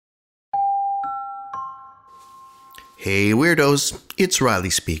Hey Weirdos, it's Riley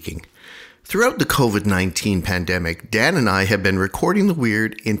speaking. Throughout the COVID-19 pandemic, Dan and I have been recording The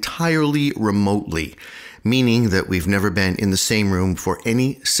Weird entirely remotely, meaning that we've never been in the same room for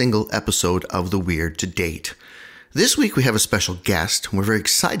any single episode of The Weird to date. This week we have a special guest. We're very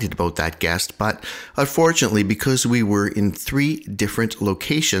excited about that guest, but unfortunately, because we were in 3 different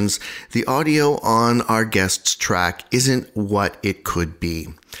locations, the audio on our guest's track isn't what it could be.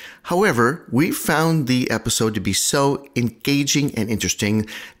 However, we found the episode to be so engaging and interesting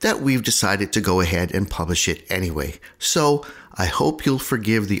that we've decided to go ahead and publish it anyway. So I hope you'll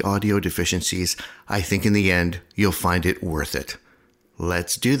forgive the audio deficiencies. I think in the end, you'll find it worth it.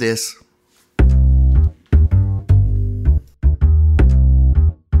 Let's do this.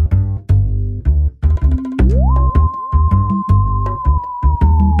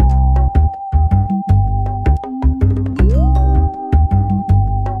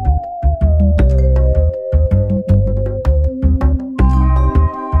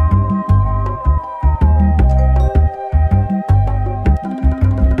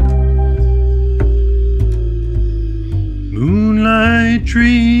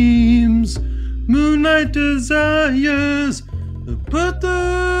 Dreams, moonlight desires. Put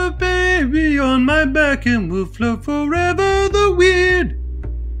the baby on my back and we'll float forever. The Weird.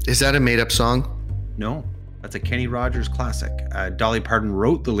 Is that a made-up song? No, that's a Kenny Rogers classic. Dolly Parton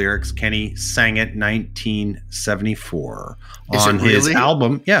wrote the lyrics. Kenny sang it 1974 on his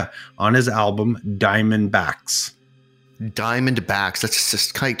album. Yeah, on his album Diamondbacks. Diamondbacks. That's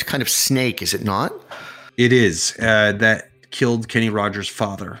just kind of snake, is it not? It is. That killed Kenny Rogers'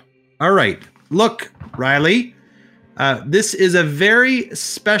 father. All right. Look, Riley, this is a very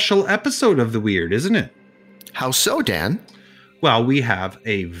special episode of The Weird, isn't it? How so, Dan? Well, we have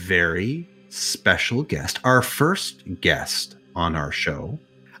a very special guest, our first guest on our show.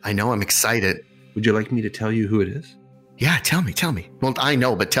 I know, I'm excited. Would you like me to tell you who it is? Yeah, tell me. Well, I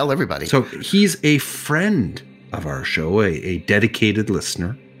know, but tell everybody. So he's a friend of our show, a dedicated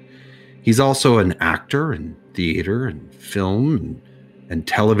listener. He's also an actor and theater and film and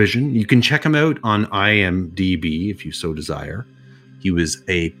television. You can check him out on IMDb if you so desire. He was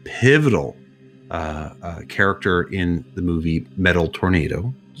a pivotal character in the movie Metal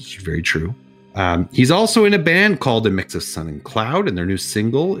Tornado. It's very true. He's also in a band called A Mix of Sun and Cloud, and their new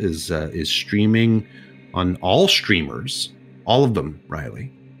single is streaming on all streamers, all of them,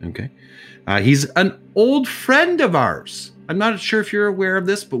 Riley. Okay. He's an old friend of ours. I'm not sure if you're aware of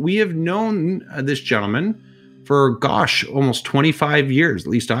this, but we have known this gentleman for, almost 25 years. At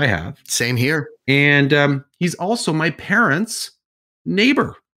least I have. Same here. And he's also my parents'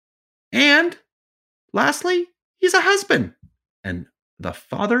 neighbor. And lastly, he's a husband and the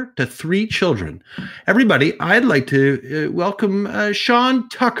father to 3 children. Everybody, I'd like to welcome Sean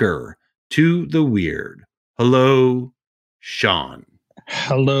Tucker to The Weird. Hello, Sean.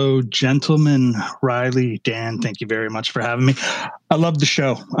 Hello, gentlemen. Riley, Dan, thank you very much for having me. I love the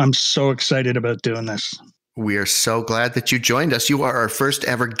show. I'm so excited about doing this. We are so glad that you joined us. You are our first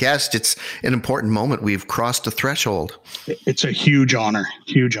ever guest. It's an important moment. We've crossed a threshold. It's a huge honor.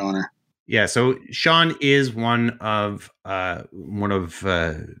 Huge honor. Yeah. So Sean is one of my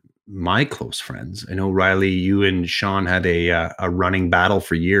close friends. I know, Riley, you and Sean had a running battle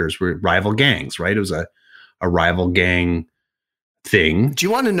for years. We're rival gangs, right? It was a rival gang thing. Do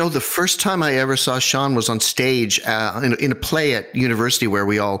you want to know the first time I ever saw Sean was on stage in a play at university where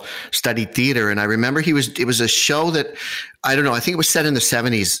we all studied theater, and I remember it was a show that I don't know, I think it was set in the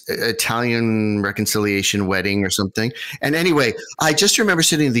 70s, Italian Reconciliation Wedding or something. And anyway, I just remember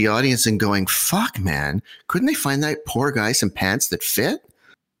sitting in the audience and going, "Fuck, man, couldn't they find that poor guy some pants that fit?"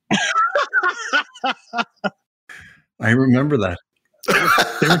 I remember that.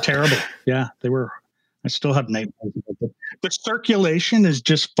 They were terrible. Yeah, they were. I still have nightmares about it. The circulation is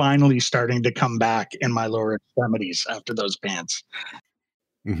just finally starting to come back in my lower extremities after those pants.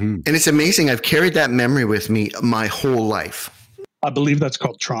 Mm-hmm. And it's amazing. I've carried that memory with me my whole life. I believe that's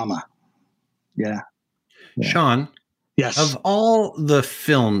called trauma. Yeah. Sean, yes. Of all the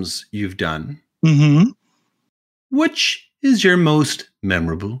films you've done, which is your most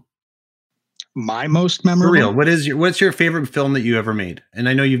memorable? My most memorable? For real, what's your favorite film that you ever made? And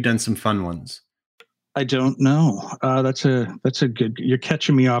I know you've done some fun ones. I don't know. That's a good. You're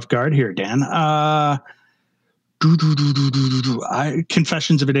catching me off guard here, Dan.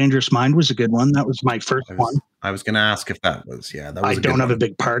 Confessions of a Dangerous Mind was a good one. That was my first one. I was going to ask if that was. Yeah, that was. I don't have a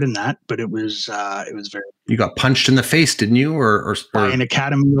big part in that, but it was very. You got punched in the face, didn't you? Or by an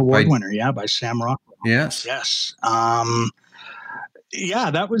Academy Award winner? Yeah, by Sam Rockwell. Yes. Yes.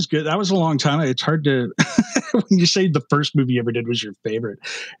 Yeah, that was good. That was a long time. It's hard to when you say the first movie you ever did was your favorite.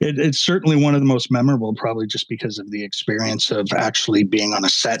 It's certainly one of the most memorable, probably just because of the experience of actually being on a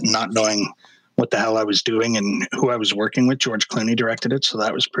set and not knowing what the hell I was doing and who I was working with. George Clooney directed it, so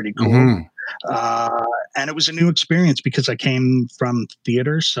that was pretty cool. Mm-hmm. And it was a new experience because I came from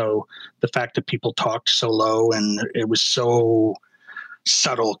theater, so the fact that people talked so low and it was so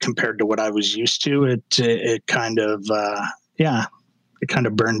subtle compared to what I was used to, it kind of it kind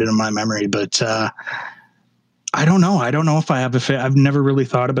of burned into my memory. But I don't know. I don't know if I have I've never really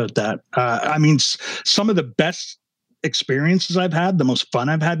thought about that. I mean, some of the best experiences I've had, the most fun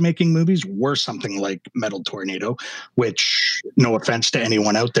I've had making movies were something like Metal Tornado, which, no offense to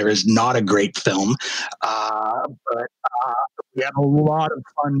anyone out there, is not a great film. But we had a lot of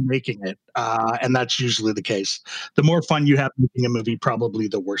fun making it. And that's usually the case. The more fun you have making a movie, probably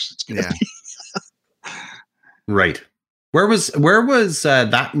the worse it's going to be. Right. Where was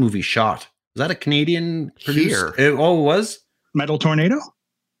that movie shot? Was that a Canadian producer? It was Metal Tornado.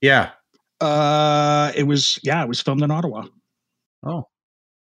 Yeah. It was filmed in Ottawa. Oh,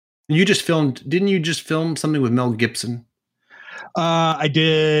 you just filmed? Didn't you just film something with Mel Gibson? I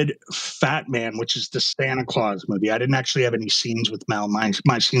did Fat Man, which is the Santa Claus movie. I didn't actually have any scenes with Mel.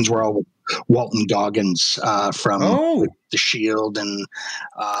 My scenes were all with Walton Goggins from The Shield and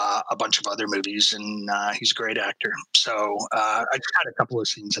a bunch of other movies, and he's a great actor. So I just had a couple of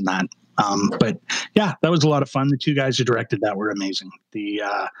scenes in that. But yeah, that was a lot of fun. The two guys who directed that were amazing. The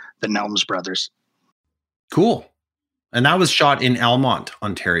Nelms brothers. Cool. And that was shot in Almont,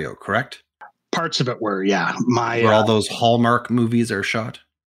 Ontario, correct? Parts of it were, yeah. Where all those Hallmark movies are shot?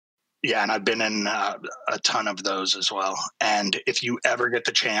 Yeah, and I've been in a ton of those as well. And if you ever get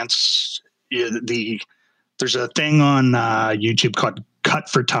the chance, there's a thing on YouTube called Cut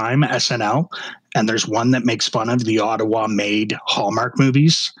for Time, SNL, and there's one that makes fun of the Ottawa-made Hallmark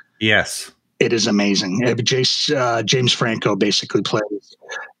movies. Yes. It is amazing. James Franco basically plays,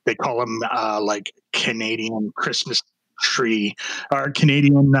 they call him like Canadian Christmas tree, or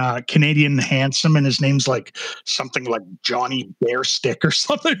Canadian handsome, and his name's like something like Johnny Bear Stick or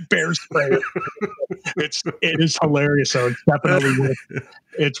something. Bear Spray. It is hilarious. So it's definitely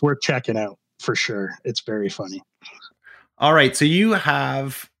it's worth checking out for sure. It's very funny. All right, so you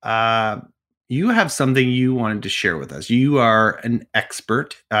have something you wanted to share with us. You are an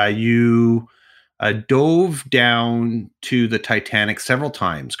expert. You dove down to the Titanic several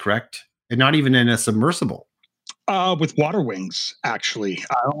times, correct? And not even in a submersible. With water wings, actually.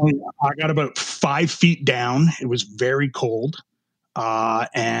 I got about 5 feet down. It was very cold.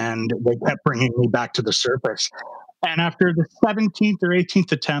 And they kept bringing me back to the surface. And after the 17th or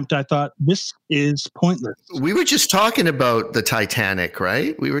 18th attempt, I thought, this is pointless. We were just talking about the Titanic,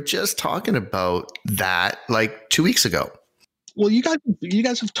 right? We were just talking about that like 2 weeks ago. Well, you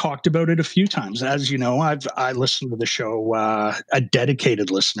guys have talked about it a few times. As you know, I listened to the show, a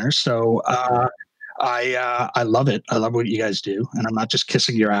dedicated listener. So I love it. I love what you guys do. And I'm not just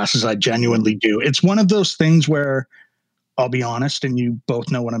kissing your asses. I genuinely do. It's one of those things where, I'll be honest, and you both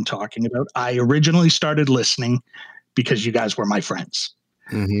know what I'm talking about. I originally started listening because you guys were my friends.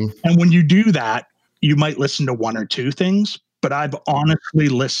 Mm-hmm. And when you do that, you might listen to one or two things, but I've honestly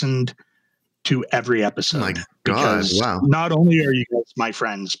listened to every episode. Oh my God, wow. Not only are you guys my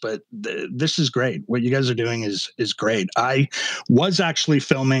friends, but this is great. What you guys are doing is great. I was actually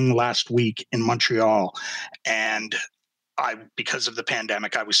filming last week in Montreal, and because of the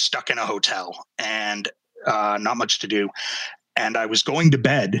pandemic, I was stuck in a hotel and not much to do. And I was going to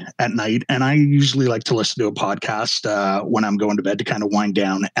bed at night, and I usually like to listen to a podcast when I'm going to bed to kind of wind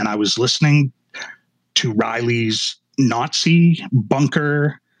down. And I was listening to Riley's Nazi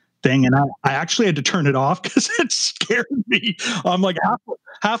bunker thing, and I actually had to turn it off because it scared me. I'm like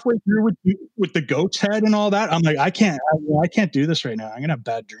halfway through with the goat's head and all that. I'm like, I can't do this right now. I'm gonna have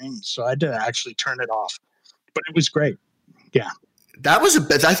bad dreams. So I had to actually turn it off. But it was great. Yeah.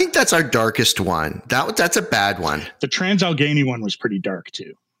 I think that's our darkest one. That's a bad one. The Trans-Allegheny one was pretty dark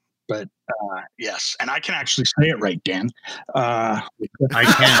too. But yes, and I can actually say it right, Dan. I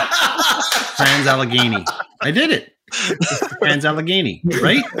can't. Trans-Allegheny. I did it. Trans-Allegheny,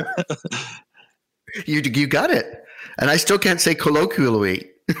 right? You got it. And I still can't say colloquially.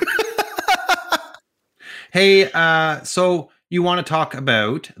 Hey, so you want to talk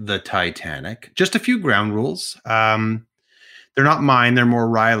about the Titanic? Just a few ground rules. They're not mine. They're more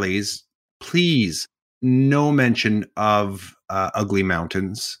Riley's. Please, no mention of ugly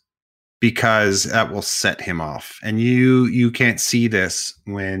mountains, because that will set him off. And you can't see this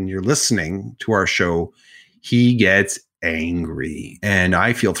when you're listening to our show. He gets angry, and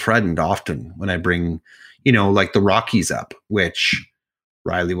I feel threatened often when I bring, like the Rockies up, which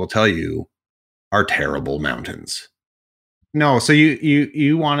Riley will tell you, are terrible mountains. No, so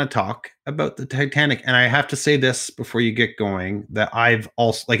you want to talk about the Titanic, and I have to say this before you get going, that I've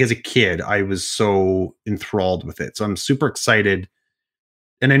also, like, as a kid, I was so enthralled with it. So I'm super excited,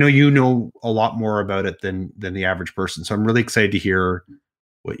 and I know you know a lot more about it than the average person. So I'm really excited to hear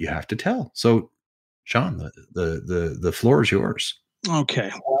what you have to tell. So, Sean, the floor is yours.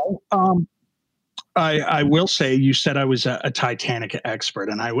 Okay. Well, I will say you said I was a Titanic expert,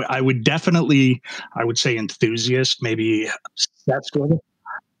 and I would definitely, I would say enthusiast, maybe that's good.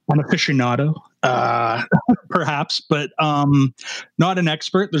 I'm an aficionado, perhaps, but not an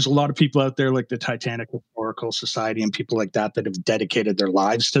expert. There's a lot of people out there like the Titanic Historical Society and people like that that have dedicated their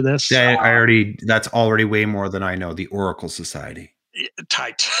lives to this. Yeah, that's already way more than I know. The Oracle Society.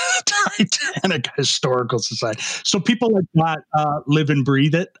 Titanic Historical Society. So people like that live and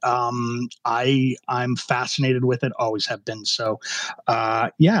breathe it. I'm fascinated with it, always have been. So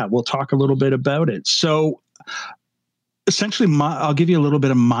yeah, we'll talk a little bit about it. So essentially, I'll give you a little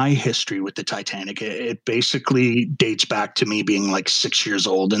bit of my history with the Titanic. It basically dates back to me being like 6 years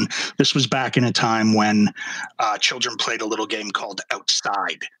old, and this was back in a time when children played a little game called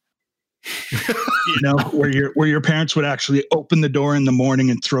Outside. Where your parents would actually open the door in the morning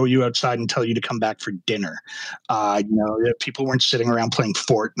and throw you outside and tell you to come back for dinner. People weren't sitting around playing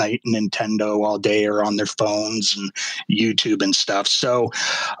Fortnite and Nintendo all day or on their phones and YouTube and stuff. So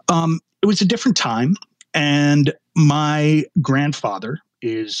it was a different time. And my grandfather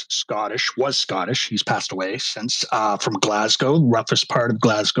was Scottish. He's passed away since, from Glasgow, roughest part of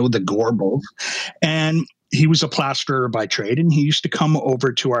Glasgow, the Gorbals. And he was a plasterer by trade, and he used to come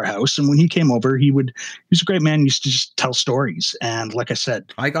over to our house. And when he came over, he was a great man. He used to just tell stories. And like I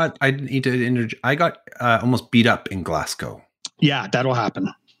said, I got almost beat up in Glasgow. Yeah, that'll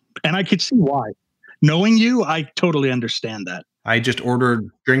happen. And I could see why. Knowing you, I totally understand that. I just ordered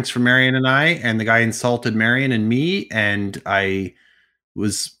drinks for Marion and I, and the guy insulted Marion and me, and I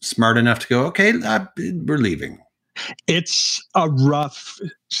was smart enough to go, okay, we're leaving. It's a rough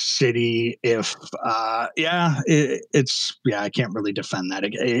city. I can't really defend that.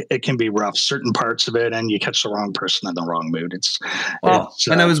 It can be rough, certain parts of it, and you catch the wrong person in the wrong mood.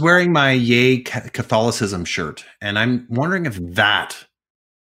 And I was wearing my Yay Catholicism shirt, and I'm wondering if that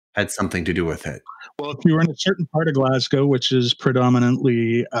had something to do with it. Well, if you were in a certain part of Glasgow, which is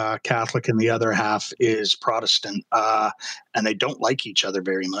predominantly Catholic and the other half is Protestant, and they don't like each other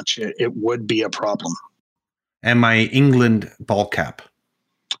very much, it would be a problem. And my England ball cap.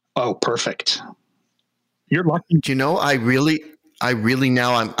 Oh, perfect. You're lucky. Do you know, I really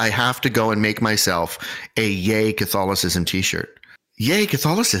now I have to go and make myself a Yay Catholicism t-shirt. Yay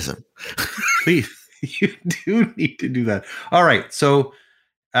Catholicism. Please, you do need to do that. All right. So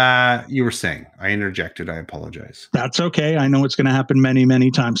you were saying, I interjected. I apologize. That's okay. I know it's going to happen many,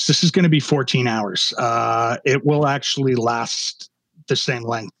 many times. This is going to be 14 hours. It will actually last the same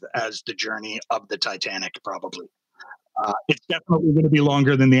length as the journey of the Titanic, probably. It's definitely going to be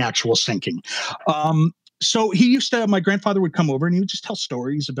longer than the actual sinking. So my grandfather would come over and he would just tell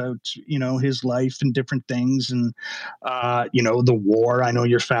stories about, his life and different things. And, the war. I know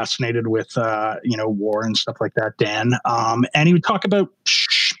you're fascinated with, war and stuff like that, Dan. And he would talk about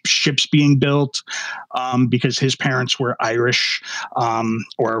ships being built because his parents were Irish,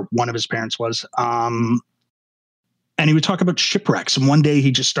 or one of his parents was. And he would talk about shipwrecks. And one day he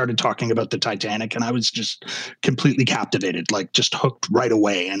just started talking about the Titanic, and I was just completely captivated, like just hooked right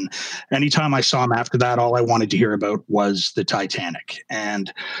away. And anytime I saw him after that, all I wanted to hear about was the Titanic.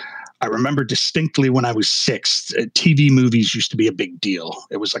 And I remember distinctly when I was 6, TV movies used to be a big deal.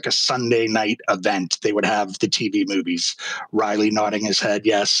 It was like a Sunday night event. They would have the TV movies. Riley nodding his head,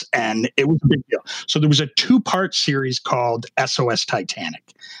 yes. And it was a big deal. So there was a 2-part series called SOS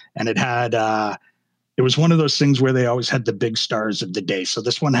Titanic. And it had... it was one of those things where they always had the big stars of the day. So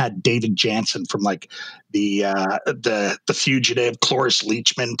this one had David Jansen from like the Fugitive. Cloris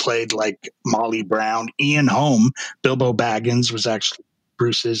Leachman played like Molly Brown. Ian Holm, Bilbo Baggins was actually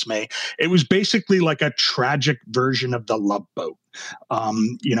Bruce Ismay. It was basically like a tragic version of The Love Boat,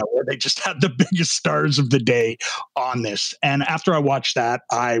 where they just had the biggest stars of the day on this. And after I watched that,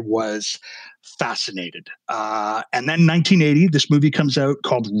 I was fascinated. And then 1980, this movie comes out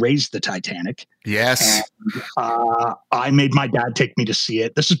called Raise the Titanic. Yes. And, I made my dad take me to see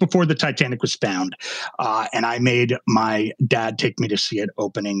it. This is before the Titanic was found. And I made my dad take me to see it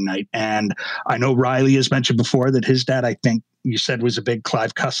opening night. And I know Riley has mentioned before that his dad, I think you said, was a big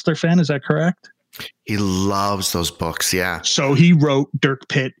Clive Cussler fan. Is that correct? He loves those books, yeah. So he wrote, Dirk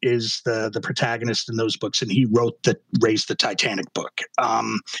Pitt is the protagonist in those books, and he wrote the Raise the Titanic book.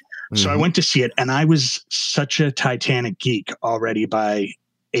 So I went to see it, and I was such a Titanic geek already by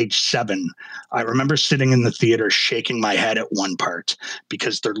age 7. I remember sitting in the theater shaking my head at one part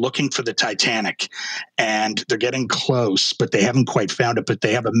because they're looking for the Titanic and they're getting close, but they haven't quite found it. But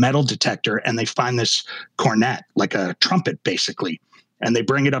they have a metal detector and they find this cornet, like a trumpet, basically. And they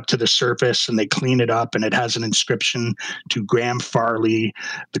bring it up to the surface and they clean it up, and it has an inscription to Graham Farley,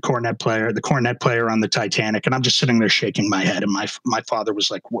 the cornet player on the Titanic. And I'm just sitting there shaking my head. And my father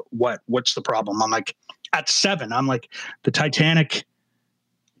was like, what's the problem? I'm like, at 7, I'm like, the Titanic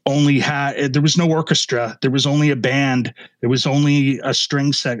there was no orchestra. There was only a band. There was only a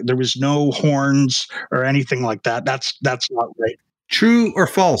string set. There was no horns or anything like that. That's not right. True or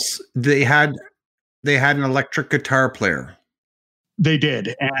false? They had an electric guitar player. They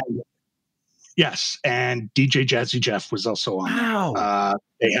did. And yes. And DJ Jazzy Jeff was also on. Wow.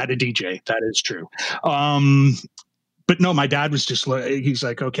 They had a DJ. That is true. But no, my dad was just, he's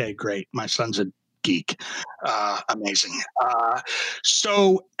like, okay, great. My son's a geek. Amazing.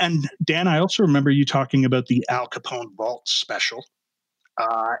 So, and Dan, I also remember you talking about the Al Capone Vault special.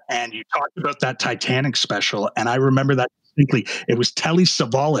 And you talked about that Titanic special. And I remember that distinctly. It was Telly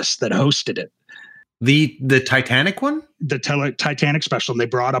Savalas that hosted it. The Titanic one? The Titanic special. And they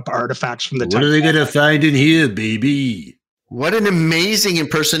brought up artifacts from the What are they going to find in here, baby? What an amazing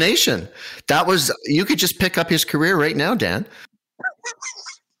impersonation. That was, you could just pick up his career right now, Dan.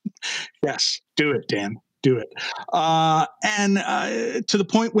 Yes, do it, Dan. Do it. And to the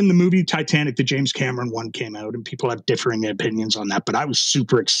point when the movie Titanic, the James Cameron one, came out, and people have differing opinions on that, but I was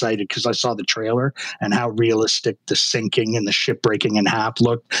super excited because I saw the trailer and how realistic the sinking and the ship breaking in half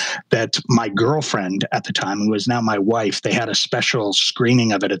looked, that my girlfriend at the time, who is now my wife, they had a special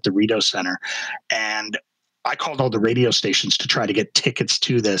screening of it at the Rideau Center. And I called all the radio stations to try to get tickets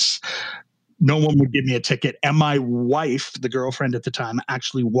to this. No one would give me a ticket. And my wife, the girlfriend at the time,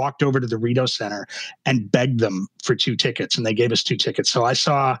 actually walked over to the Rideau Center and begged them for 2 tickets. And they gave us 2 tickets. So I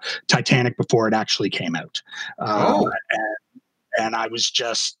saw Titanic before it actually came out. And I was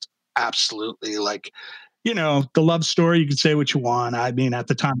just absolutely like, you know, the love story, you can say what you want. I mean, at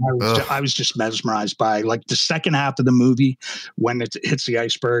the time, I was just mesmerized by like the second half of the movie when it hits the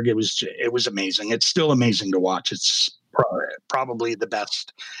iceberg. It was amazing. It's still amazing to watch. It's probably the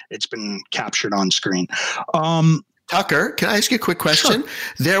best it's been captured on screen. Tucker, can I ask you a quick question? Sure.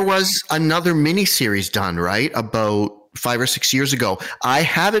 There was another miniseries done, right? About 5 or 6 years ago. I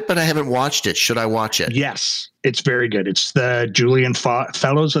have it, but I haven't watched it. Should I watch it? Yes, it's very good. It's the Julian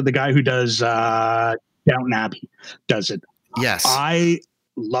Fellows, the guy who does Downton Abbey, does it. Yes. I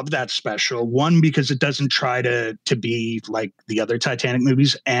love that special. One, because it doesn't try to be like the other Titanic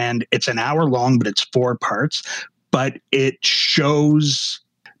movies, and it's an hour long, but it's 4 parts. But it shows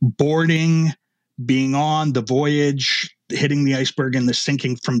boarding, being on the voyage, hitting the iceberg and the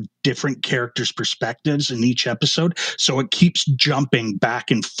sinking from different characters' perspectives in each episode. So it keeps jumping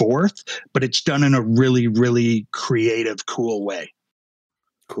back and forth, but it's done in a really, really creative, cool way.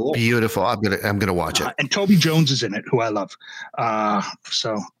 Cool. Beautiful. I'm gonna watch it. And Toby Jones is in it, who I love.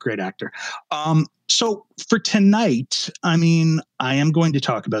 So great actor. So for tonight, I mean, I am going to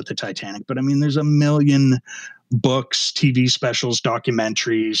talk about the Titanic, but I mean, there's a million books, TV specials,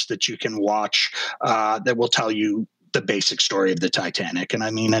 documentaries that you can watch that will tell you the basic story of the Titanic. And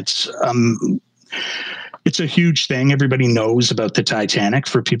I mean, it's a huge thing. Everybody knows about the Titanic.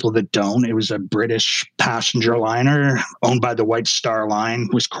 For people that don't, it was a British passenger liner owned by the White Star Line,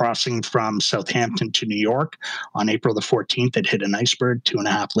 was crossing from Southampton to New York on April the 14th. It hit an iceberg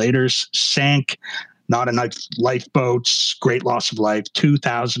 2.5 later, sank. Not enough lifeboats, great loss of life,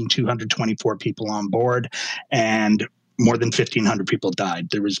 2,224 people on board, and more than 1,500 people died.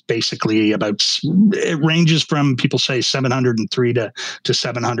 There was basically it ranges from, people say, 703 to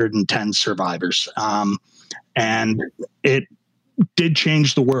 710 survivors. And it did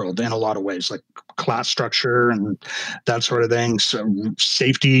change the world in a lot of ways, like class structure and that sort of thing. So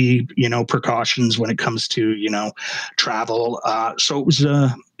safety, precautions when it comes to, travel. So it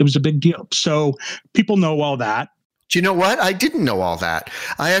was a big deal. So people know all that. Do you know what? I didn't know all that.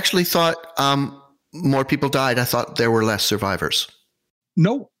 I actually thought more people died. I thought there were less survivors.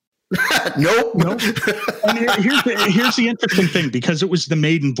 No. Nope. No. And here's the interesting thing, because it was the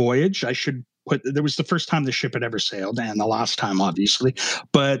maiden voyage. There was the first time the ship had ever sailed, and the last time, obviously.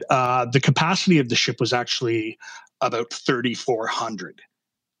 But the capacity of the ship was actually about 3,400.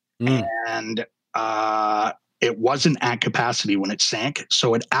 And it wasn't at capacity when it sank.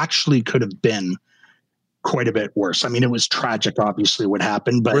 So it actually could have been quite a bit worse. I mean, it was tragic, obviously, what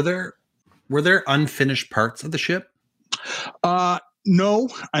happened. But were there unfinished parts of the ship? No,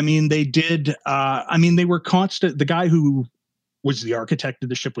 I mean, they did. They were constant. The guy who was the architect of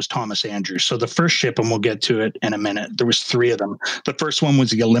the ship was Thomas Andrews. So the first ship, and we'll get to it in a minute, there was 3 of them. The first one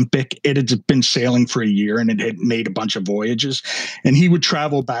was the Olympic. It had been sailing for a year and it had made a bunch of voyages. And he would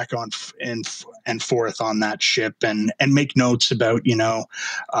travel back on and forth on that ship and make notes about,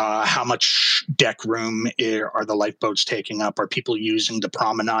 how much deck room are the lifeboats taking up? Are people using the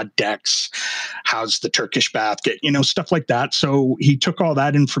promenade decks? How's the Turkish bath? Stuff like that. So he took all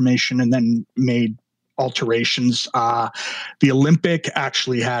that information and then made alterations. The Olympic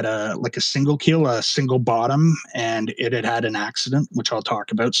actually had a single keel, a single bottom, and it had an accident, which I'll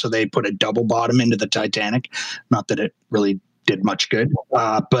talk about. So they put a double bottom into the Titanic. Not that it really did much good,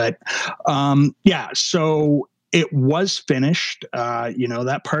 but so it was finished.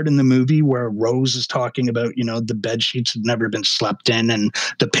 That part in the movie where Rose is talking about, the bed sheets had never been slept in and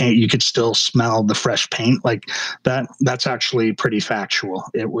the paint, you could still smell the fresh paint like that. That's actually pretty factual.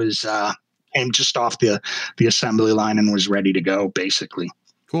 It was, came just off the assembly line and was ready to go, basically.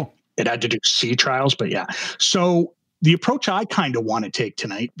 Cool. It had to do sea trials, but yeah. So the approach I kind of want to take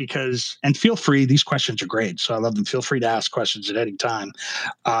tonight, and feel free, these questions are great, so I love them. Feel free to ask questions at any time.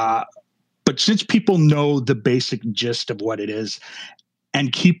 But since people know the basic gist of what it is,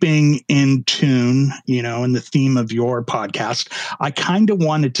 and keeping in tune, in the theme of your podcast, I kind of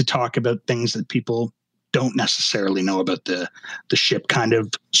wanted to talk about things that people don't necessarily know about the ship, kind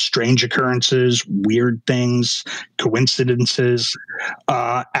of strange occurrences, weird things, coincidences,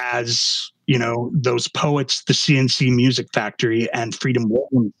 as those poets, the CNC Music Factory and Freedom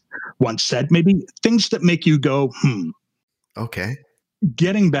Williams once said, maybe things that make you go, Okay.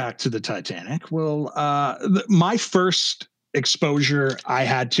 Getting back to the Titanic, well, my first exposure I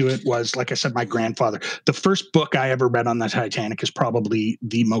had to it was, like I said, my grandfather. The first book I ever read on the Titanic is probably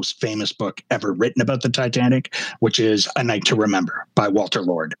the most famous book ever written about the Titanic, which is A Night to Remember by Walter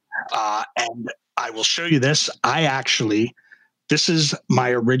Lord. And I will show you this. This is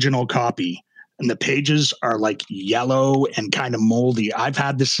my original copy, and the pages are like yellow and kind of moldy. I've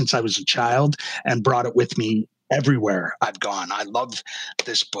had this since I was a child and brought it with me everywhere I've gone. I love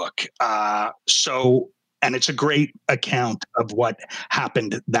this book. And it's a great account of what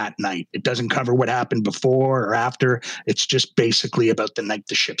happened that night. It doesn't cover what happened before or after. It's just basically about the night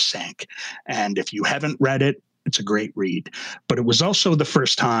the ship sank. And if you haven't read it, it's a great read. But it was also the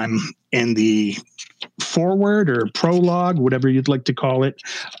first time in the foreword or prologue, whatever you'd like to call it,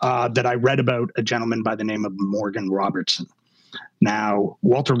 that I read about a gentleman by the name of Morgan Robertson. Now,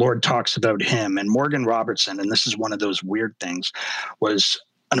 Walter Lord talks about him, and Morgan Robertson, and this is one of those weird things, was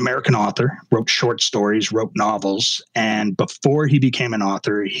an American author, wrote short stories, wrote novels, and before he became an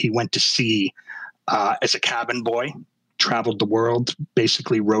author, he went to sea as a cabin boy, traveled the world,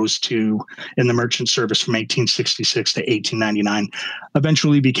 basically rose to in the merchant service from 1866 to 1899,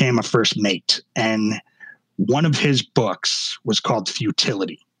 eventually became a first mate. And one of his books was called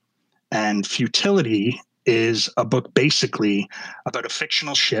Futility. And Futility is a book basically about a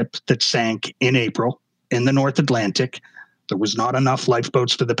fictional ship that sank in April in the North Atlantic. There was not enough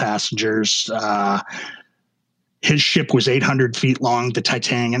lifeboats for the passengers. His ship was 800 feet long. The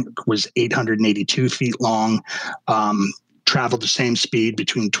Titanic was 882 feet long, traveled the same speed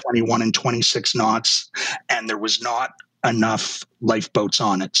between 21 and 26 knots, and there was not enough lifeboats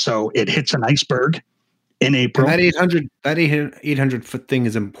on it. So it hits an iceberg in April. And that 800 foot thing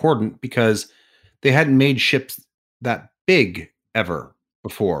is important because they hadn't made ships that big ever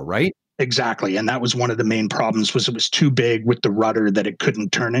before, right? Exactly. And that was one of the main problems, was it was too big with the rudder that it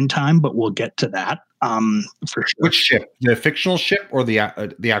couldn't turn in time, but we'll get to that for sure. Which ship? The fictional ship or the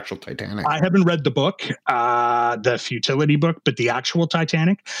actual Titanic? I haven't read the book, the Futility book, but the actual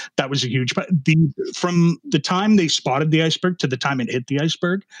Titanic, that was a huge, from the time they spotted the iceberg to the time it hit the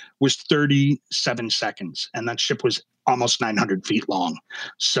iceberg was 37 seconds. And that ship was almost 900 feet long.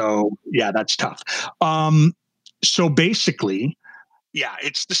 So yeah, that's tough. So basically, yeah,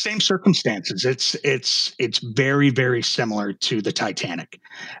 it's the same circumstances. It's very, very similar to the Titanic.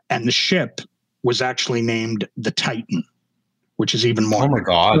 And the ship was actually named the Titan, which is even more. Oh my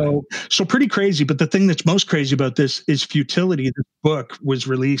God. So pretty crazy. But the thing that's most crazy about this is Futility. This book was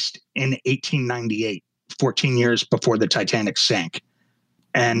released in 1898, 14 years before the Titanic sank.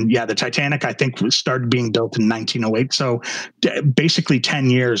 And yeah, the Titanic, I think, started being built in 1908. So basically 10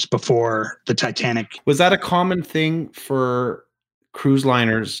 years before the Titanic. Was that a common thing for cruise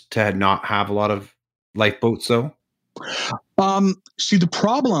liners to not have a lot of lifeboats, though? See, the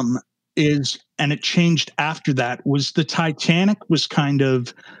problem is, and it changed after that, was the Titanic was kind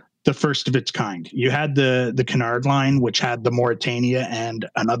of the first of its kind. You had the Cunard Line, which had the Mauretania and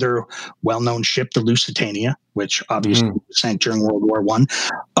another well-known ship, the Lusitania, which obviously sank during World War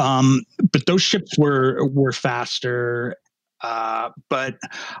I. But those ships were faster. But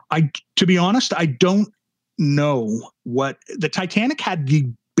to be honest, I don't know what the Titanic had. The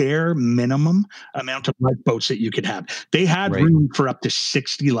bare minimum amount of lifeboats that you could have. They had room for up to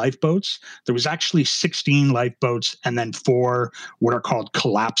 60 lifeboats. There was actually 16 lifeboats and then 4 what are called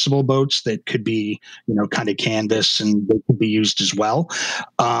collapsible boats that could be, kind of canvas, and they could be used as well.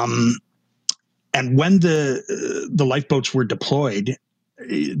 And when the lifeboats were deployed,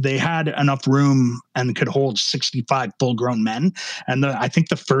 they had enough room and could hold 65 full-grown men. And I think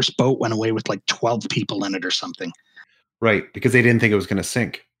the first boat went away with like 12 people in it or something. Right, because they didn't think it was going to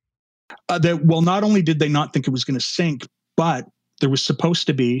sink. Well, not only did they not think it was going to sink, but there was supposed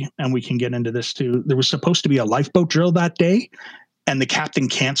to be, and we can get into this too, there was supposed to be a lifeboat drill that day, and the captain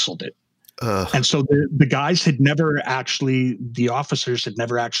canceled it. And so the guys had never actually, the officers had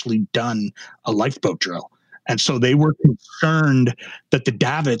never actually done a lifeboat drill. And so they were concerned that the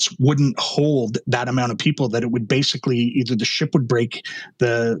davits wouldn't hold that amount of people, that it would basically either the ship would break,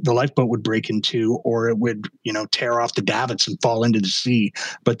 the lifeboat would break in two, or it would, tear off the davits and fall into the sea.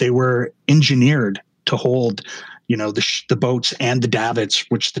 But they were engineered to hold, the boats and the davits,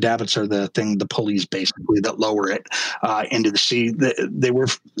 which the davits are the pulleys basically that lower it into the sea. They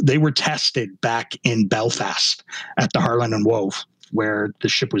were tested back in Belfast at the Harland and Wolff, where the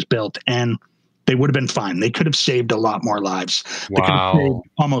ship was built, and they would have been fine. They could have saved a lot more lives. Wow. They could have saved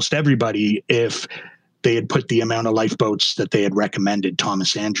almost everybody if they had put the amount of lifeboats that they had recommended.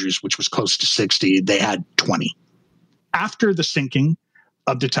 Thomas Andrews, which was close to 60, they had 20. After the sinking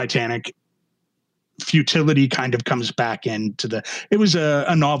of the Titanic, futility kind of comes back into it was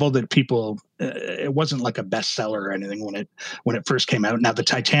a novel that people, it wasn't like a bestseller or anything when it first came out. Now the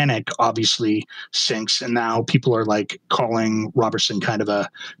Titanic obviously sinks, and now people are like calling Robertson kind of a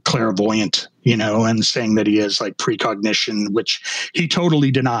clairvoyant, and saying that he has like precognition, which he totally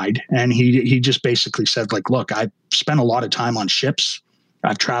denied. And he just basically said, like, look, I've spent a lot of time on ships.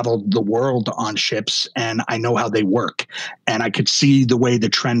 I've traveled the world on ships, and I know how they work. And I could see the way the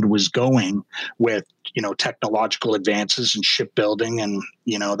trend was going with, technological advances in shipbuilding and,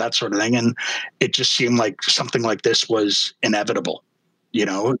 that sort of thing. And it just seemed like something like this was inevitable.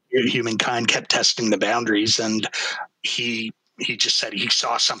 Humankind kept testing the boundaries, and he just said he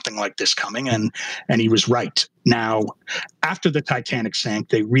saw something like this coming, and he was right. Now, after the Titanic sank,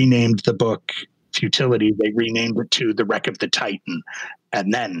 they renamed the book Futility. They renamed it to The Wreck of the Titan.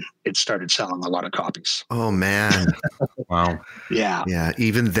 And then it started selling a lot of copies. Oh, man. Wow. Yeah. Yeah.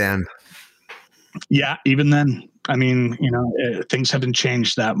 Even then. Yeah. Even then. I mean, things haven't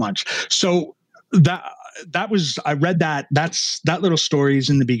changed that much. So that was, I read that. That little story is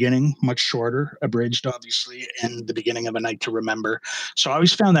in the beginning, much shorter, abridged, obviously, in The Beginning of a Night to Remember. So I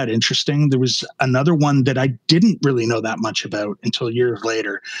always found that interesting. There was another one that I didn't really know that much about until years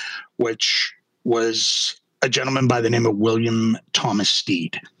later, which was a gentleman by the name of William Thomas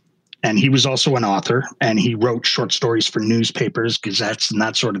Steed. And he was also an author, and he wrote short stories for newspapers, gazettes, and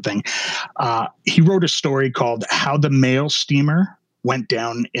that sort of thing. He wrote a story called How the Mail Steamer Went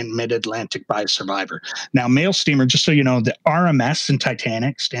Down in Mid-Atlantic by a Survivor. Now, mail steamer, just so you know, the RMS in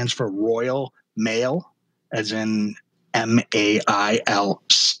Titanic stands for Royal Mail, as in MAIL,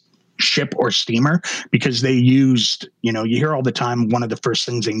 ship or steamer, because they used, you hear all the time, one of the first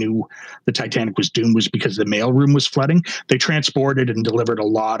things they knew the Titanic was doomed was because the mail room was flooding. They transported and delivered a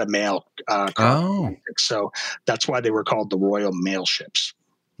lot of mail. So that's why they were called the Royal Mail ships.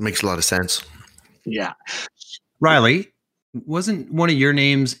 Makes a lot of sense. Yeah. Riley, wasn't one of your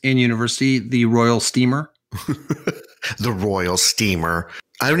names in university the Royal Steamer? The Royal Steamer.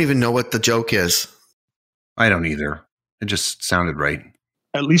 I don't even know what the joke is. I don't either. It just sounded right.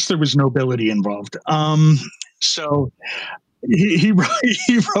 At least there was nobility involved. So he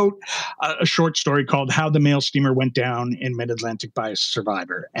wrote a short story called How the Mail Steamer Went Down in Mid-Atlantic by a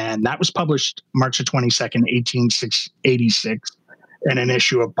Survivor. And that was published March 22nd, 1886 in an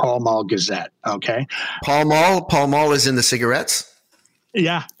issue of Pall Mall Gazette. Okay. Pall Mall is in the cigarettes?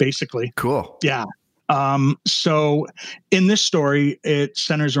 Yeah, basically. Cool. Yeah. So in this story, it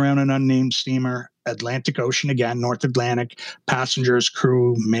centers around an unnamed steamer, Atlantic Ocean again, North Atlantic, passengers,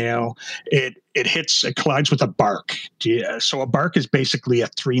 crew, mail. It collides with a bark. So a bark is basically a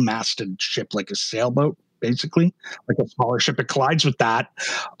 3-masted ship, like a sailboat, basically, like a smaller ship. It collides with that.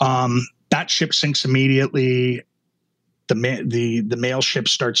 That ship sinks immediately. The mail ship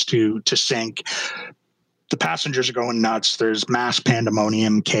starts to sink. The passengers are going nuts. There's mass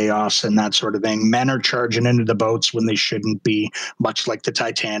pandemonium, chaos, and that sort of thing. Men are charging into the boats when they shouldn't be, much like the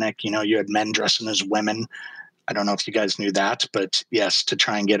Titanic. You had men dressing as women. I don't know if you guys knew that, but yes, to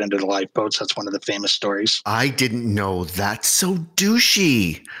try and get into the lifeboats. That's one of the famous stories. I didn't know. That's so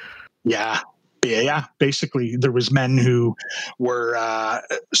douchey. Yeah. Yeah, basically, there was men who were.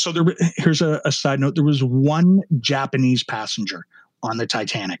 Here's a side note: there was one Japanese passenger on the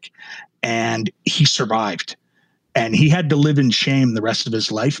Titanic, and he survived, and he had to live in shame the rest of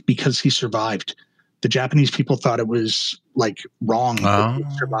his life because he survived. The Japanese people thought it was like wrong that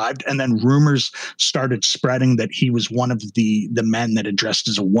he survived, and then rumors started spreading that he was one of the men that had dressed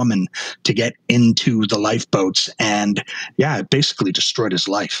as a woman to get into the lifeboats, and yeah, it basically destroyed his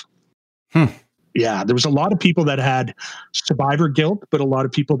life. Yeah, there was a lot of people that had survivor guilt, but a lot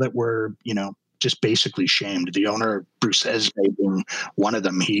of people that were, just basically shamed. The owner, Bruce Esme, being one of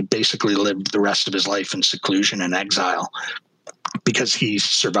them, he basically lived the rest of his life in seclusion and exile because he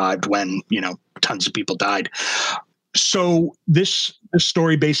survived when, tons of people died. So this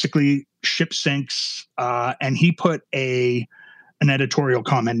story basically, ship sinks, and he put an editorial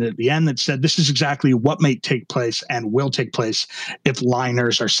comment at the end that said, this is exactly what may take place and will take place if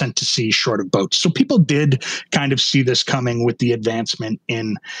liners are sent to sea short of boats. So people did kind of see this coming with the advancement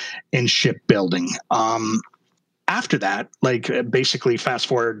in shipbuilding. After that, basically fast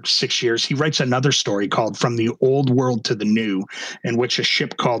forward 6 years, he writes another story called From the Old World to the New, in which a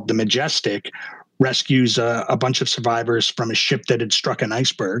ship called the Majestic rescues a bunch of survivors from a ship that had struck an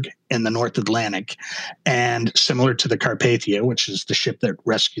iceberg in the North Atlantic. And similar to the Carpathia, which is the ship that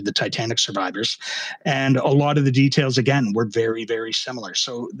rescued the Titanic survivors. And a lot of the details, again, were very, very similar.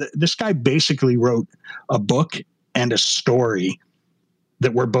 So this guy basically wrote a book and a story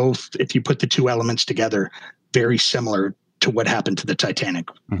that were both, if you put the two elements together, very similar to what happened to the Titanic,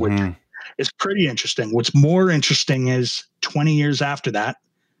 which is pretty interesting. What's more interesting is 20 years after that,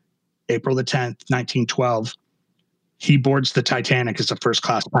 April the 10th, 1912, he boards the Titanic as a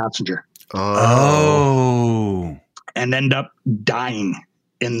first-class passenger. Oh. And end up dying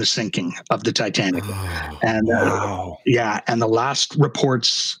in the sinking of the Titanic. And wow. And the last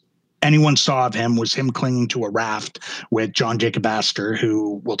reports anyone saw of him was him clinging to a raft with John Jacob Astor,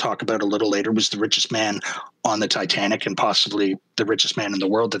 who we'll talk about a little later, was the richest man on the Titanic and possibly the richest man in the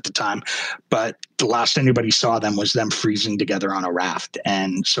world at the time. But the last anybody saw them was them freezing together on a raft.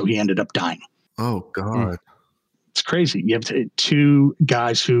 And so he ended up dying. Oh, God. It's crazy. You have two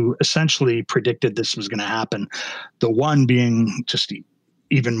guys who essentially predicted this was going to happen. The one being just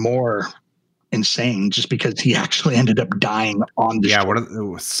even more insane, just because he actually ended up dying on the ship. It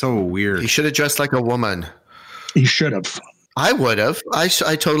was so weird. He should have dressed like a woman. He should have. I would have. I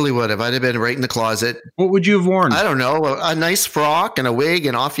totally would have. I'd have been right in the closet. What would you have worn? I don't know. A nice frock and a wig,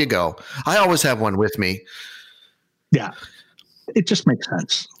 and off you go. I always have one with me. Yeah. It just makes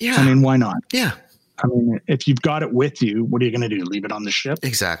sense. Yeah. I mean, why not? Yeah. I mean, if you've got it with you, what are you going to do? Leave it on the ship?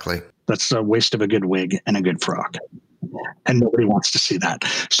 Exactly. That's a waste of a good wig and a good frock. And nobody wants to see that.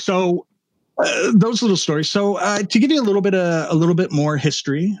 So those little stories. So to give you a little bit more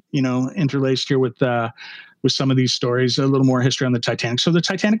history, interlaced here with some of these stories, a little more history on the Titanic. So the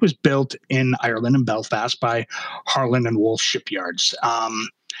Titanic was built in Ireland, in Belfast, by Harland and Wolff shipyards.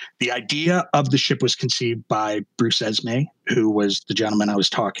 The idea of the ship was conceived by Bruce Esme, who was the gentleman I was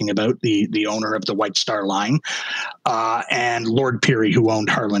talking about, the owner of the White Star Line, and Lord Peary, who owned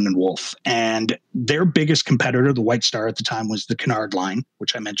Harland and Wolff. And their biggest competitor, the White Star at the time, was the Cunard Line,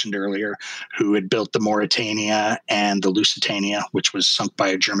 which I mentioned earlier, who had built the Mauretania and the Lusitania, which was sunk by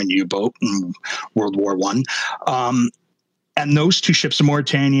a German U-boat in World War I. And those two ships, the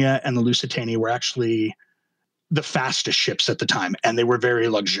Mauretania and the Lusitania, were actually the fastest ships at the time, and they were very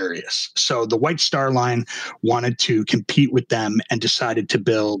luxurious. So the White Star Line wanted to compete with them and decided to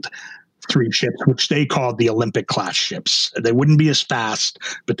build 3 ships, which they called the Olympic class ships. They wouldn't be as fast,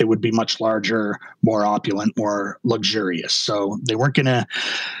 but they would be much larger, more opulent, more luxurious. So they weren't going to,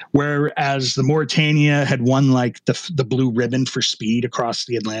 whereas the Mauretania had won like the blue ribbon for speed across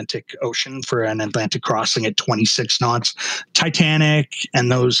the Atlantic Ocean for an Atlantic crossing at 26 knots, Titanic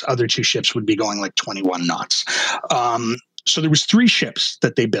and those other 2 ships would be going like 21 knots. So there was 3 ships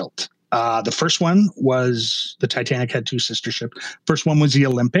that they built. The first one was, the Titanic had 2 sister ships. First one was the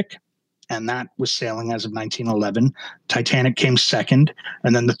Olympic, and that was sailing as of 1911. Titanic came second.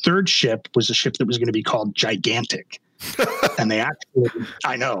 And then the third ship was a ship that was going to be called Gigantic. And they actually,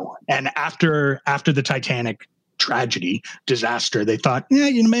 I know. And after the Titanic tragedy, disaster, they thought,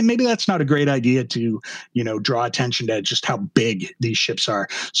 maybe that's not a great idea to, draw attention to just how big these ships are.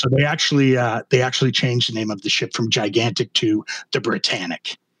 So they actually changed the name of the ship from Gigantic to the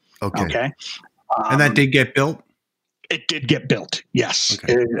Britannic. Okay. And that did get built? It did get built, yes.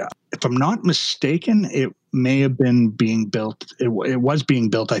 Okay. If I'm not mistaken, it may have been being built. It was being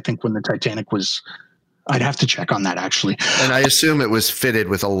built, I think, when the Titanic was. I'd have to check on that, actually. And I assume it was fitted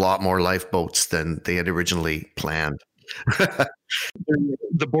with a lot more lifeboats than they had originally planned.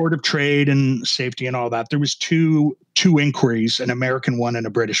 The Board of Trade and Safety and all that. There was two inquiries, an American one and a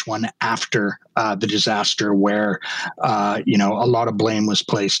British one, after the disaster, where a lot of blame was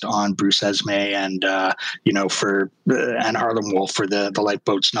placed on Bruce Esme and for and Harlem Wolf for the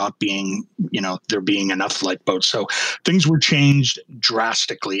lifeboats not being, there being enough lifeboats. So things were changed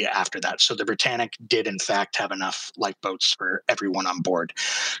drastically after that. So the Britannic did in fact have enough lifeboats for everyone on board.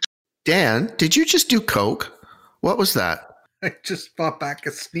 Dan, did you just do coke? What was that? I just fought back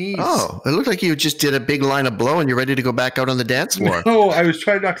a sneeze. Oh, it looked like you just did a big line of blow and you're ready to go back out on the dance floor. No, I was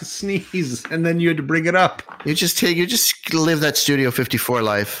trying not to sneeze, and then you had to bring it up. You just live that Studio 54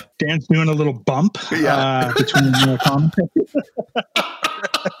 life. Dan's doing a little bump between the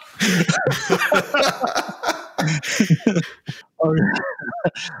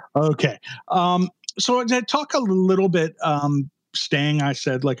Okay. So to talk a little bit, staying,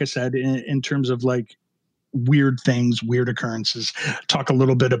 like I said, in terms of like weird things, weird occurrences, talk a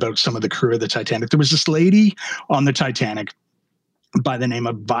little bit about some of the crew of the Titanic. There was this lady on the Titanic by the name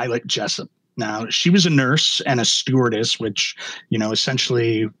of Violet Jessup. Now, she was a nurse and a stewardess, which,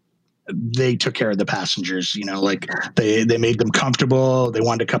 essentially they took care of the passengers, like they made them comfortable. They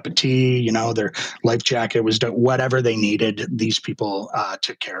wanted a cup of tea, their life jacket was done, whatever they needed. These people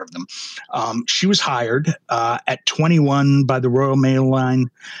took care of them. She was hired at 21 by the Royal Mail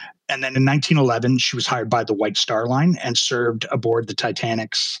Line. And then in 1911, she was hired by the White Star Line and served aboard the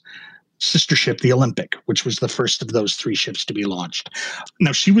Titanic's sister ship, the Olympic, which was the first of those three ships to be launched.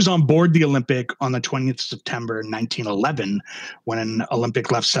 Now, she was on board the Olympic on the 20th of September 1911 when an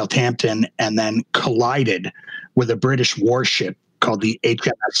Olympic left Southampton and then collided with a British warship called the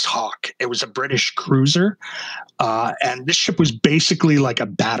HMS Hawk. It was a British cruiser, and this ship was basically like a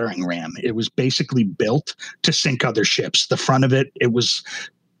battering ram. It was basically built to sink other ships. The front of it was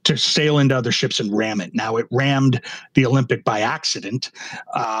to sail into other ships and ram it. Now, it rammed the Olympic by accident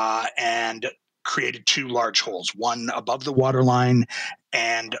and created two large holes, one above the waterline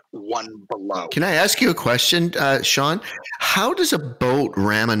and one below. Can I ask you a question, Sean? How does a boat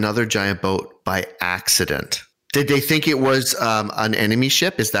ram another giant boat by accident? Did they think it was an enemy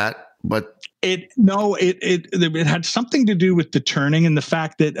ship? Is that what? It had something to do with the turning and the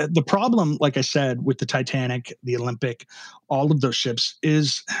fact that the problem, like I said, with the Titanic, the Olympic, all of those ships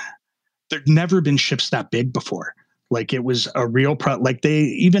is there'd never been ships that big before. Like it was a real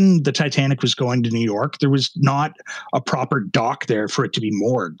even the Titanic was going to New York. There was not a proper dock there for it to be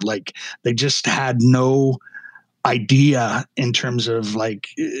moored. Like they just had no idea in terms of like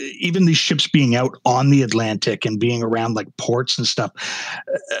even these ships being out on the Atlantic and being around like ports and stuff.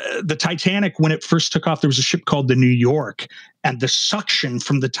 The Titanic, when it first took off, there was a ship called the New York, and the suction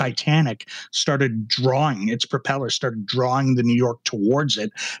from the Titanic started drawing, its propeller started drawing the New York towards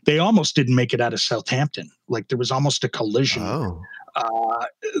it. They almost didn't make it out of Southampton. Like there was almost a collision.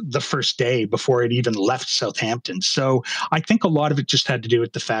 The first day before it even left Southampton. So I think a lot of it just had to do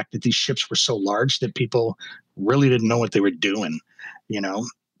with the fact that these ships were so large that people really didn't know what they were doing.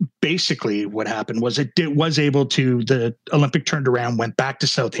 Basically what happened was the Olympic turned around, went back to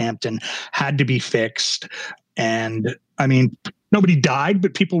Southampton, had to be fixed. And I mean, nobody died,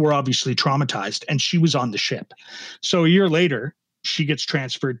 but people were obviously traumatized, and she was on the ship. So a year later, she gets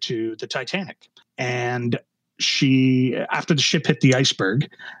transferred to the Titanic, and after the ship hit the iceberg,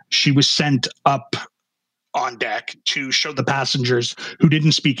 she was sent up on deck to show the passengers who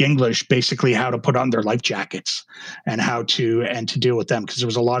didn't speak English basically how to put on their life jackets and how to deal with them, because there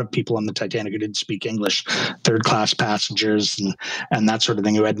was a lot of people on the Titanic who didn't speak English, third class passengers and that sort of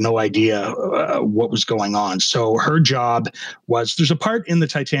thing, who had no idea what was going on. So her job was, there's a part in the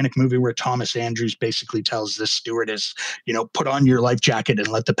Titanic movie where Thomas Andrews basically tells this stewardess, put on your life jacket and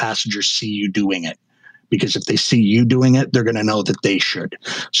let the passengers see you doing it. Because if they see you doing it, they're going to know that they should.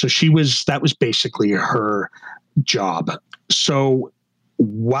 So that was basically her job. So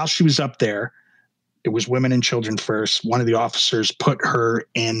while she was up there, it was women and children first. One of the officers put her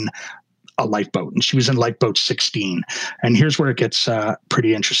in a lifeboat, and she was in lifeboat 16. And here's where it gets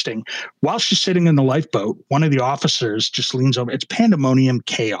pretty interesting. While she's sitting in the lifeboat, one of the officers just leans over. It's pandemonium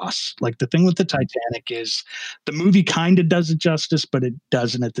chaos. Like the thing with the Titanic is the movie kind of does it justice, but it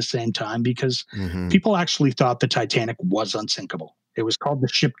doesn't at the same time, because people actually thought the Titanic was unsinkable. It was called The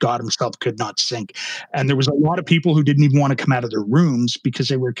Ship God Himself Could Not Sink. And there was a lot of people who didn't even want to come out of their rooms because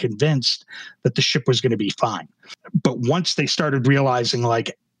they were convinced that the ship was going to be fine. But once they started realizing,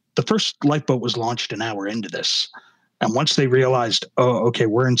 like, the first lifeboat was launched an hour into this. And once they realized, oh, okay,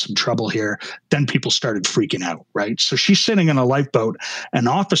 we're in some trouble here, then people started freaking out, right? So she's sitting in a lifeboat. An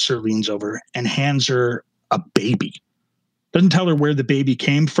officer leans over and hands her a baby. Doesn't tell her where the baby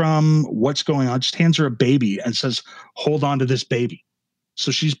came from, what's going on, just hands her a baby and says, hold on to this baby.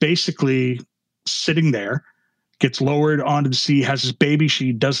 So she's basically sitting there, gets lowered onto the sea, has this baby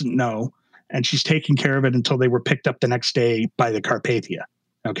she doesn't know, and she's taking care of it until they were picked up the next day by the Carpathia.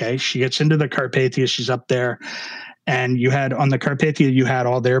 Okay. She gets into the Carpathia. She's up there. And you had on the Carpathia, you had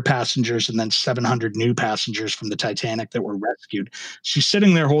all their passengers and then 700 new passengers from the Titanic that were rescued. She's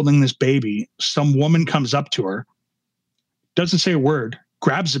sitting there holding this baby. Some woman comes up to her, doesn't say a word,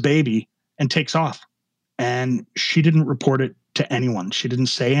 grabs the baby and takes off. And she didn't report it to anyone. She didn't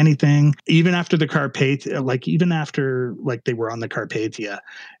say anything. Even after the Carpathia, even after they were on the Carpathia,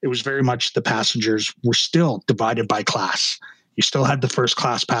 it was very much the passengers were still divided by class. You still had the first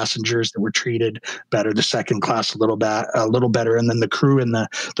class passengers that were treated better, the second class a little better, and then the crew and the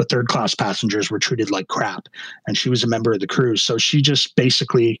third class passengers were treated like crap. And she was a member of the crew, so she just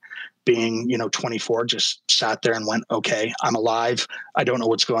basically, being 24, just sat there and went, okay, I'm alive. I don't know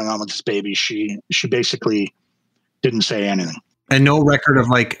what's going on with this baby. She basically didn't say anything. And no record of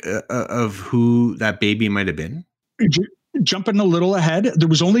of who that baby might have been? Jumping a little ahead, there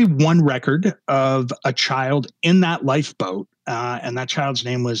was only one record of a child in that lifeboat, and that child's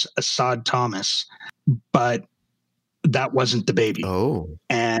name was Assad Thomas, but that wasn't the baby. Oh.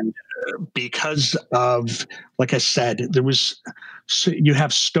 And because of, like I said, you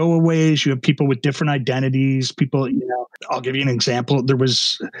have stowaways, you have people with different identities, people, I'll give you an example. There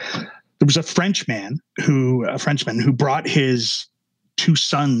was a Frenchman who brought his two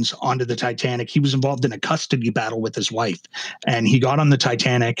sons onto the Titanic. He was involved in a custody battle with his wife, and he got on the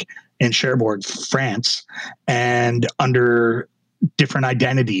Titanic in Cherbourg, France, and under different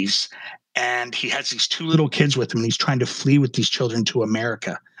identities. And he has these two little kids with him, and he's trying to flee with these children to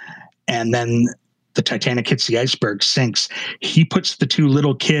America. And then the Titanic hits the iceberg, sinks. He puts the two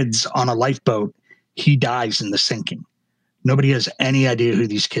little kids on a lifeboat. He dies in the sinking. Nobody has any idea who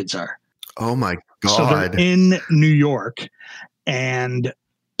these kids are. Oh my God. So they're in New York, and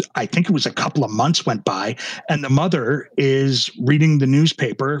I think it was a couple of months went by, and the mother is reading the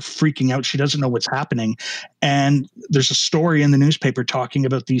newspaper, freaking out. She doesn't know what's happening. And there's a story in the newspaper talking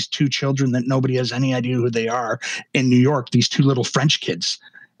about these two children that nobody has any idea who they are in New York, these two little French kids.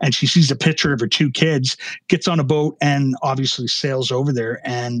 And she sees a picture of her two kids, gets on a boat, and obviously sails over there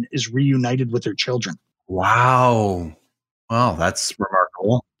and is reunited with her children. Wow. Wow, that's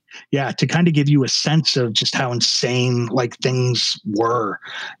remarkable. Yeah, to kind of give you a sense of just how insane things were.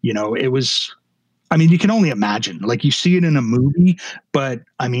 It was, you can only imagine. You see it in a movie, but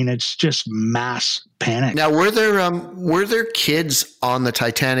it's just mass panic. Now, were there kids on the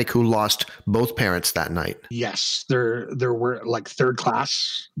Titanic who lost both parents that night? Yes, there were third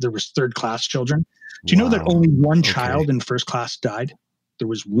class. There was third class children. Do you know that only one child in first class died? There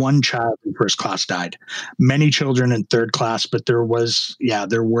was one child in first class died. Many children in third class, but there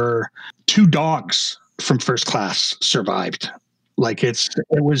were two dogs from first class survived. It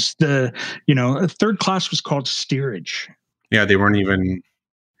was third class was called steerage. Yeah, they weren't even.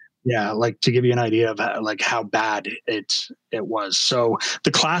 Yeah, to give you an idea of how bad it was. So the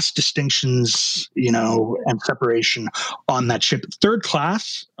class distinctions, and separation on that ship. Third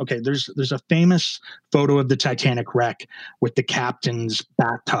class, okay, there's a famous photo of the Titanic wreck with the captain's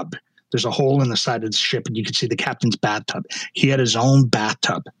bathtub. There's a hole in the side of the ship, and you can see the captain's bathtub. He had his own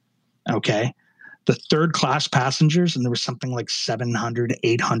bathtub, okay? The third class passengers, and there was something like 700,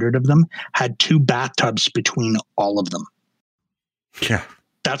 800 of them, had two bathtubs between all of them. Yeah.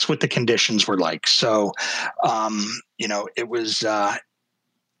 That's what the conditions were like. So, it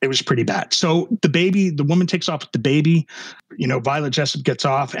was pretty bad. So the woman takes off with the baby, Violet Jessup gets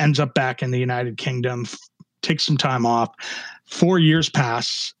off, ends up back in the United Kingdom, takes some time off. 4 years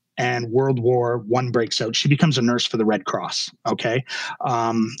pass and World War I breaks out. She becomes a nurse for the Red Cross. Okay.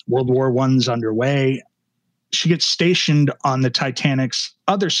 World War I's underway. She gets stationed on the Titanic's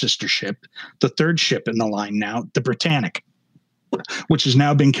other sister ship, the third ship in the line now, the Britannic, which has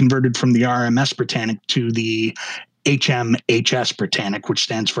now been converted from the RMS Britannic to the HMHS Britannic, which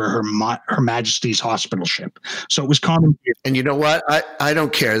stands for Her Majesty's Hospital Ship. So it was common. And you know what? I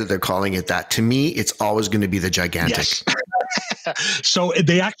don't care that they're calling it that. To me, it's always going to be the gigantic. Yes. So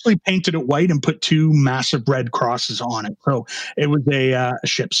they actually painted it white and put two massive red crosses on it. So it was a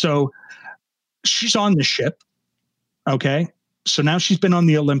ship. So she's on the ship. Okay. So now she's been on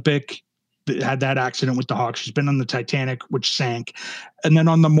the Olympic, had that accident with the Hawk. She's been on the Titanic, which sank. And then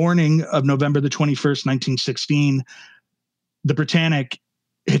on the morning of November the 21st, 1916, the Britannic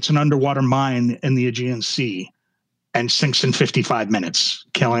hits an underwater mine in the Aegean Sea and sinks in 55 minutes,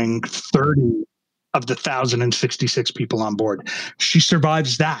 killing 30 of the 1,066 people on board. She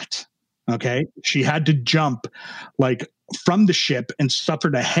survives that. Okay. She had to jump from the ship and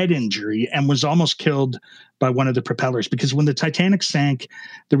suffered a head injury and was almost killed by one of the propellers, because when the Titanic sank,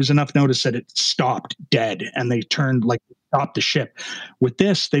 there was enough notice that it stopped dead and they turned like stopped the ship. With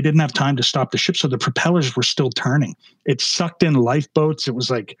this, they didn't have time to stop the ship, so the propellers were still turning. It sucked in lifeboats. It was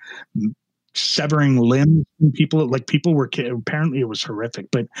like severing limbs from people. Like people were, apparently it was horrific.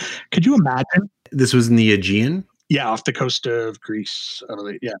 But could you imagine? This was in the Aegean? Yeah, off the coast of Greece.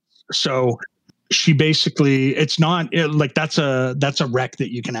 Yeah. So she basically, it's not like that's a wreck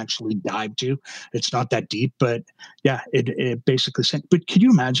that you can actually dive to. It's not that deep, but yeah, it basically sank. But could you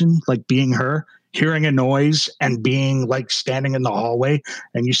imagine like being her, hearing a noise and being like standing in the hallway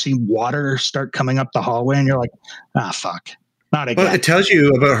and you see water start coming up the hallway and you're like, ah, fuck. Not again. Well, it tells you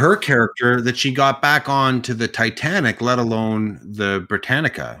about her character that she got back on to the Titanic, let alone the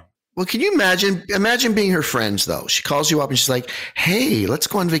Britannica. Well, can you imagine being her friends though? She calls you up and she's like, "Hey, let's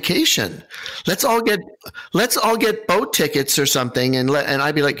go on vacation. Let's all get boat tickets or something." And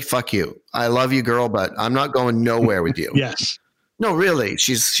I'd be like, "Fuck you. I love you, girl, but I'm not going nowhere with you." Yes. No, really.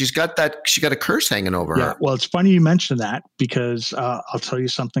 She got a curse hanging over her. Well, it's funny you mention that because I'll tell you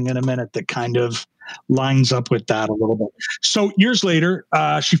something in a minute that kind of lines up with that a little bit. So years later,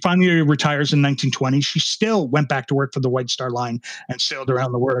 she finally retires in 1920. She still went back to work for the White Star Line and sailed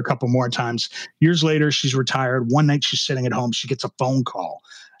around the world a couple more times. Years later, she's retired. One night she's sitting at home. She gets a phone call,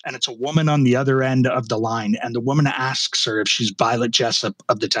 and it's a woman on the other end of the line. And the woman asks her if she's Violet Jessup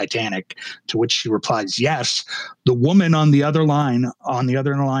of the Titanic, to which she replies, yes. The woman on the other line,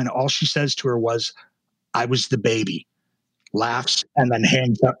 all she says to her was, "I was the baby." Laughs and then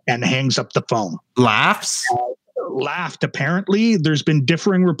hangs up the phone. Laughs? Laughed. Apparently, there's been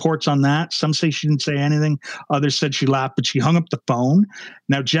differing reports on that. Some say she didn't say anything. Others said she laughed, but she hung up the phone.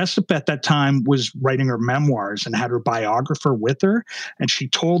 Now, Jessup at that time was writing her memoirs and had her biographer with her. And she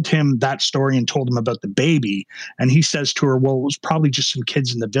told him that story and told him about the baby. And he says to her, well, it was probably just some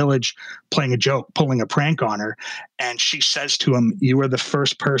kids in the village playing a joke, pulling a prank on her. And she says to him, "You are the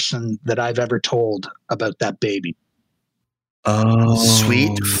first person that I've ever told about that baby." Oh,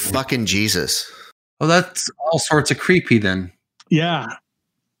 sweet fucking Jesus. Oh, that's all sorts of creepy then. Yeah.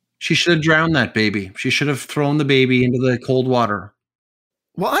 She should have drowned that baby. She should have thrown the baby into the cold water.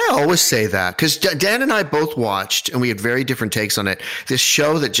 Well, I always say that because Dan and I both watched, and we had very different takes on it, this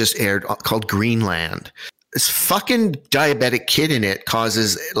show that just aired called Greenland. This fucking diabetic kid in it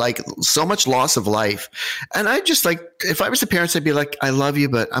causes like so much loss of life. And I just like, if I was the parents, I'd be like, "I love you,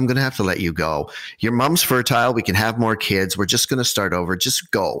 but I'm going to have to let you go. Your mom's fertile. We can have more kids. We're just going to start over.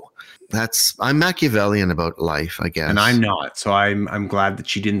 Just go." I'm Machiavellian about life, I guess. And I'm not. So I'm glad that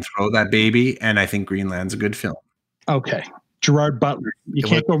she didn't throw that baby. And I think Greenland's a good film. Okay. Gerard Butler. You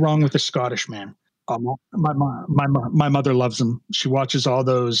can't go wrong with a Scottish man. My mother loves him. She watches all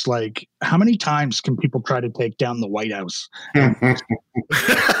those, like, how many times can people try to take down the White House?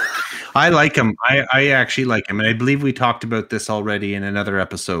 I like him. I actually like him. And I believe we talked about this already in another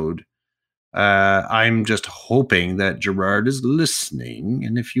episode. I'm just hoping that Gerard is listening.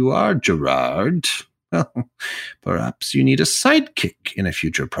 And if you are Gerard, well, perhaps you need a sidekick in a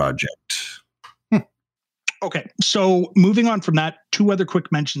future project. Okay, so moving on from that, two other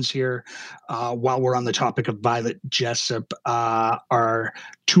quick mentions here while we're on the topic of Violet Jessup are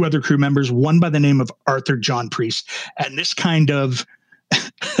two other crew members, one by the name of Arthur John Priest. And this kind of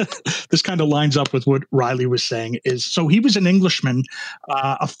lines up with what Riley was saying. So he was an Englishman,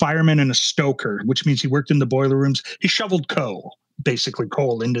 a fireman and a stoker, which means he worked in the boiler rooms. He shoveled coal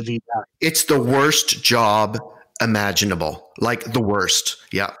into the... It's the worst job imaginable, like the worst.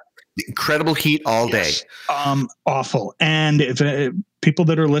 Yeah. Incredible heat all day. Awful. And if people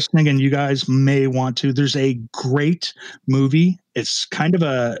that are listening, and you guys may want to, there's a great movie. It's kind of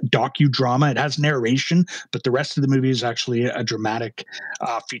a docudrama. It has narration, but the rest of the movie is actually a dramatic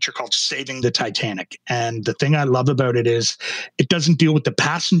feature called Saving the Titanic. And the thing I love about it is it doesn't deal with the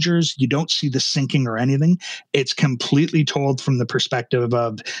passengers. You don't see the sinking or anything. It's completely told from the perspective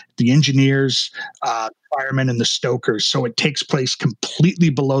of the engineers, firemen, and the stokers. So it takes place completely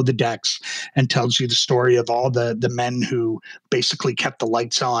below the decks and tells you the story of all the men who basically kept the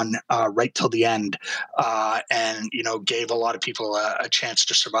lights on right till the end, and gave a lot of people a chance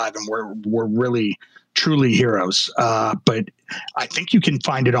to survive, and were really truly heroes. But I think you can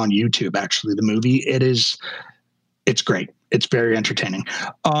find it on YouTube. Actually, the movie it's great. It's very entertaining.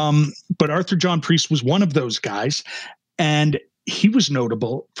 But Arthur John Priest was one of those guys, and he was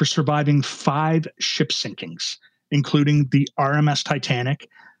notable for surviving 5 ship sinkings, including the RMS Titanic,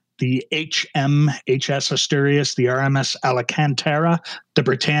 the HMHS Asturias, the RMS Alcantara, the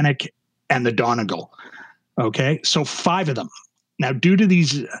Britannic, and the Donegal. Okay, so 5 of them. Now, due to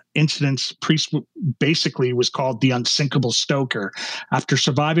these incidents, Priest basically was called the unsinkable stoker. After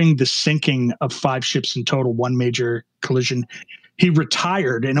surviving the sinking of 5 ships in total, one major collision, he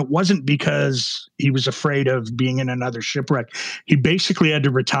retired, and it wasn't because he was afraid of being in another shipwreck. He basically had to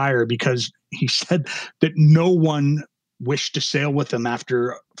retire because he said that no one wished to sail with him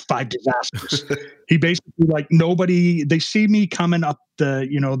after 5 disasters. He basically, like, nobody, they see me coming up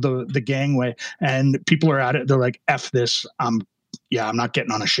the gangway and people are at it. They're like, F this. I'm not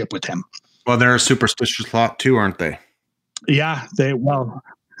getting on a ship with him. Well, they're a superstitious lot too, aren't they? Yeah,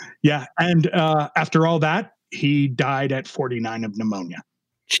 And after all that, he died at 49 of pneumonia.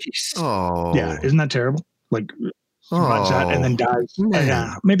 Jeez. Oh. Yeah. Isn't that terrible? Like, survives that and then dies.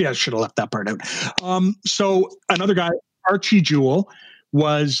 Yeah, maybe I should have left that part out. So another guy, Archie Jewell,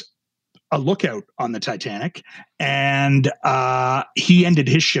 was a lookout on the Titanic, and he ended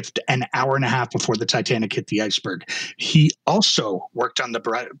his shift an hour and a half before the Titanic hit the iceberg. He also worked on the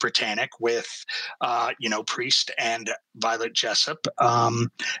Britannic with, Priest and Violet Jessup,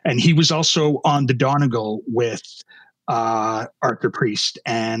 and he was also on the Donegal with Arthur Priest,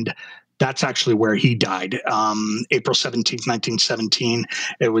 and that's actually where he died. April 17th, 1917.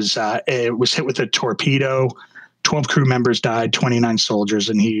 It was hit with a torpedo. 12 crew members died, 29 soldiers,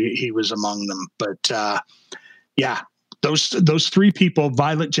 and he was among them. But those 3 people,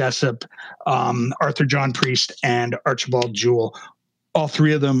 Violet Jessup, Arthur John Priest, and Archibald Jewell, all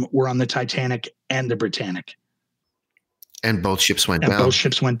 3 of them were on the Titanic and the Britannic. And both ships went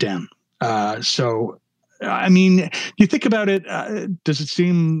down. So, I mean, you think about it, does it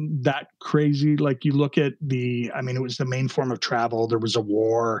seem that crazy? Like, you look at it was the main form of travel. There was a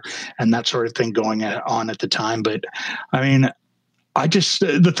war and that sort of thing going on at the time. But I mean,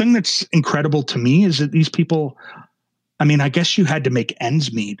 the thing that's incredible to me is that these people, I mean, I guess you had to make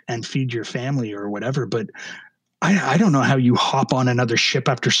ends meet and feed your family or whatever, but I don't know how you hop on another ship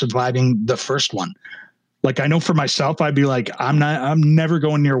after surviving the first one. Like, I know for myself, I'd be like, I'm never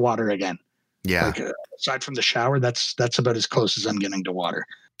going near water again. Yeah. Like, aside from the shower, that's about as close as I'm getting to water.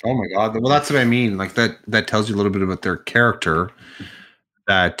 Oh my God. Well, that's what I mean. Like, that tells you a little bit about their character,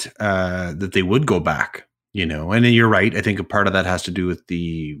 that they would go back, and then you're right. I think a part of that has to do with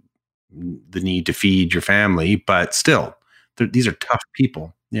the need to feed your family, but still these are tough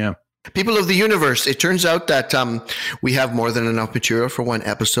people. Yeah. People of the universe, it turns out that we have more than enough material for one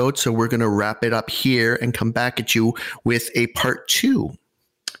episode. So we're going to wrap it up here and come back at you with a part 2.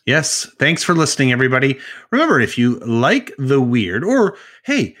 Yes. Thanks for listening, everybody. Remember, if you like the weird, or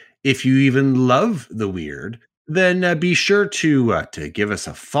hey, if you even love the weird, then be sure to give us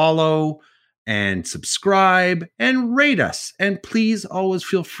a follow and subscribe and rate us. And please always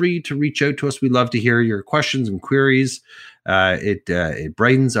feel free to reach out to us. We love to hear your questions and queries. It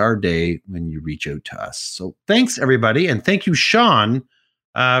brightens our day when you reach out to us. So thanks, everybody. And thank you, Sean,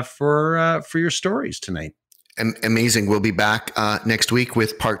 for your stories tonight. Amazing. We'll be back next week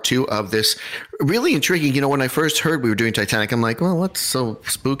with part 2 of this. Really intriguing. When I first heard we were doing Titanic, I'm like, well, what's so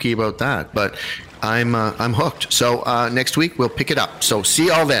spooky about that? But I'm hooked. So next week we'll pick it up. So see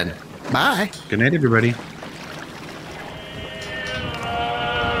y'all then. Bye. Good night, everybody.